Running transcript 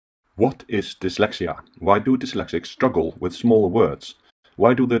What is dyslexia? Why do dyslexics struggle with smaller words?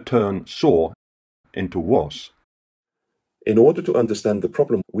 Why do they turn saw into was? In order to understand the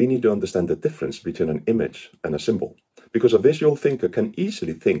problem, we need to understand the difference between an image and a symbol. Because a visual thinker can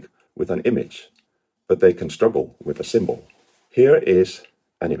easily think with an image, but they can struggle with a symbol. Here is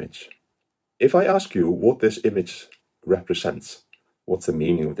an image. If I ask you what this image represents, what's the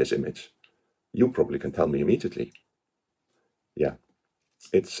meaning of this image, you probably can tell me immediately. Yeah,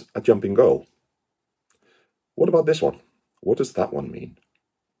 it's a jumping girl. What about this one? What does that one mean?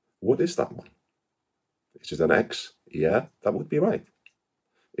 What is that one? Is it an X? Yeah, that would be right.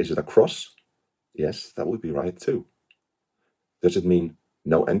 Is it a cross? Yes, that would be right too. Does it mean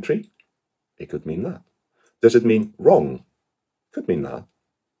no entry? It could mean that. Does it mean wrong? Could mean that.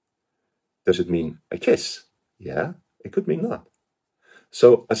 Does it mean a kiss? Yeah, it could mean that.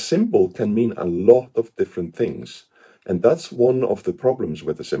 So a symbol can mean a lot of different things. And that's one of the problems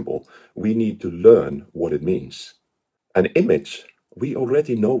with a symbol. We need to learn what it means. An image, we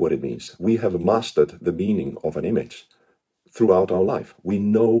already know what it means. We have mastered the meaning of an image throughout our life. We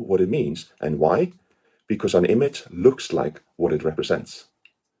know what it means. And why? Because an image looks like what it represents.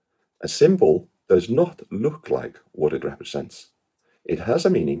 A symbol does not look like what it represents. It has a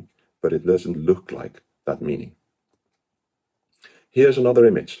meaning, but it doesn't look like that meaning. Here's another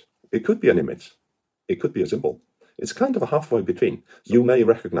image. It could be an image. It could be a symbol. It's kind of a halfway between. You may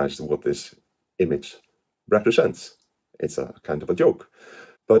recognize what this image represents. It's a kind of a joke.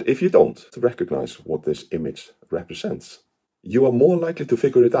 But if you don't recognize what this image represents, you are more likely to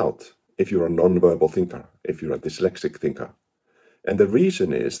figure it out if you're a non-verbal thinker, if you're a dyslexic thinker. And the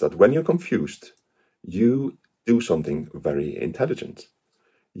reason is that when you're confused, you do something very intelligent.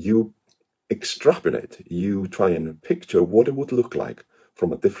 You extrapolate, you try and picture what it would look like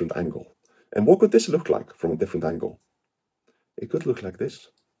from a different angle. And what could this look like from a different angle? It could look like this.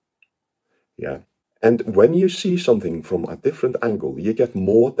 Yeah. And when you see something from a different angle, you get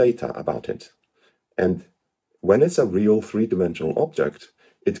more data about it. And when it's a real three-dimensional object,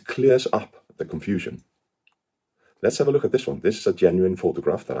 it clears up the confusion. Let's have a look at this one. This is a genuine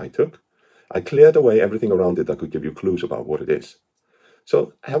photograph that I took. I cleared away everything around it that could give you clues about what it is.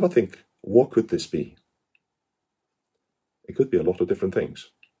 So have a think, what could this be? It could be a lot of different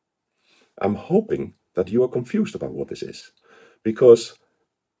things. I'm hoping that you are confused about what this is, because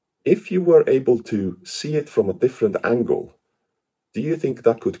if you were able to see it from a different angle, do you think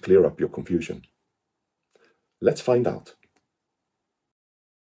that could clear up your confusion? Let's find out.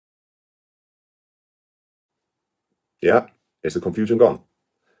 Yeah, is the confusion gone?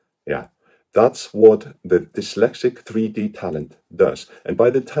 Yeah, that's what the dyslexic 3D talent does. And by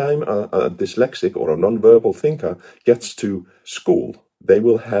the time a dyslexic or a non-verbal thinker gets to school, they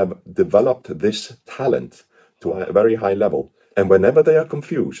will have developed this talent to a very high level. And whenever they are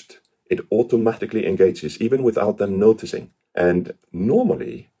confused, it automatically engages, even without them noticing. And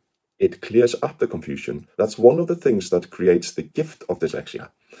normally, it clears up the confusion. That's one of the things that creates the gift of dyslexia.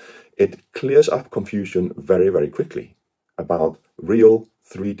 It clears up confusion very, very quickly about real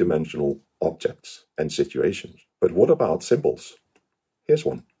three-dimensional objects and situations. But what about symbols? Here's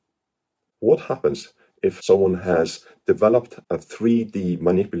one. What happens if someone has developed a 3D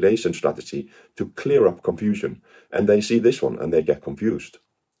manipulation strategy to clear up confusion, and they see this one and they get confused?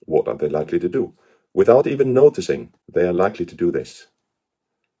 What are they likely to do? Without even noticing, they are likely to do this.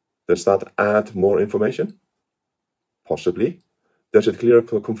 Does that add more information? Possibly. Does it clear up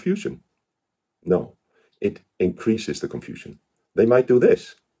the confusion? No, it increases the confusion. They might do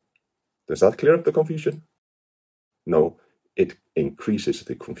this. Does that clear up the confusion? No, it increases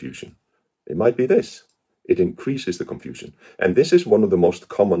the confusion. It might be this. It increases the confusion. And this is one of the most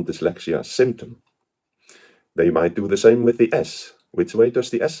common dyslexia symptoms. They might do the same with the S. Which way does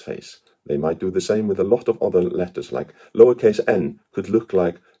the S face? They might do the same with a lot of other letters, like lowercase n could look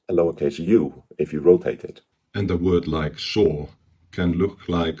like a lowercase u if you rotate it. And a word like saw can look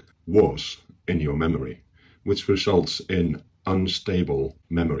like was in your memory, which results in unstable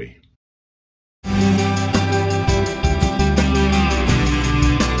memory.